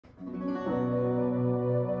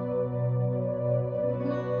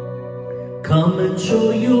Come and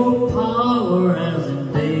show your power as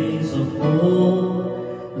in days of old.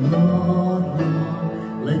 Lord,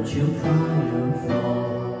 Lord, let your fire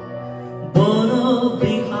fall. Burn up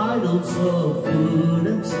the idols of food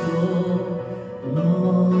and stone.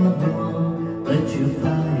 Lord, Lord, let your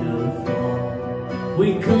fire fall.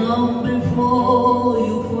 We come before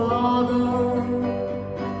you, Father.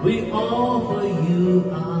 We offer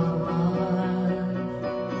you our lives.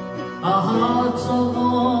 Our hearts are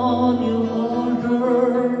on your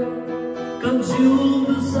altar. Consume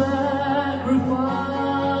the sacrifice.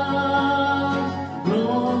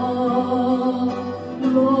 Lord,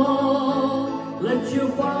 Lord, let your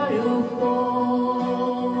fire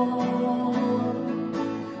fall.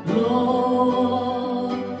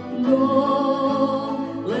 Lord,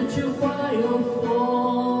 Lord, let your fire fall.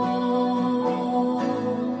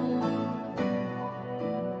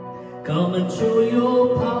 Come and show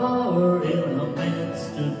your power in our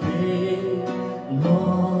midst today.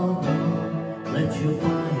 Lord, Lord, let your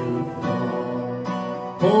fire fall.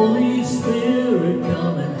 Holy Spirit,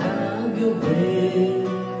 come and have your way.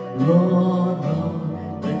 Lord,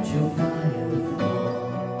 Lord, let your fire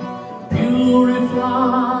fall.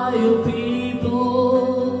 Purify your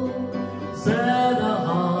people, set our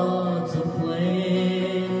hearts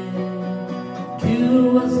aflame.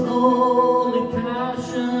 Give us holy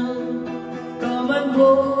passion, come and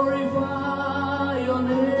glorify your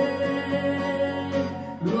name.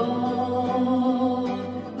 Lord,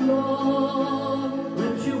 Lord,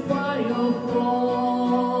 let your fire fall.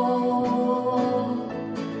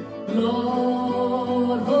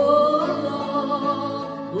 Lord, oh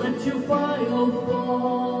Lord, let your fire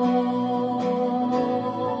fall.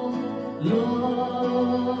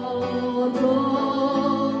 Lord,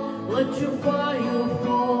 Lord, let your fire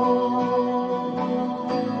fall.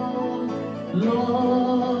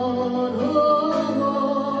 Lord, oh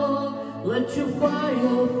Lord, let your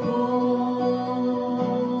fire fall.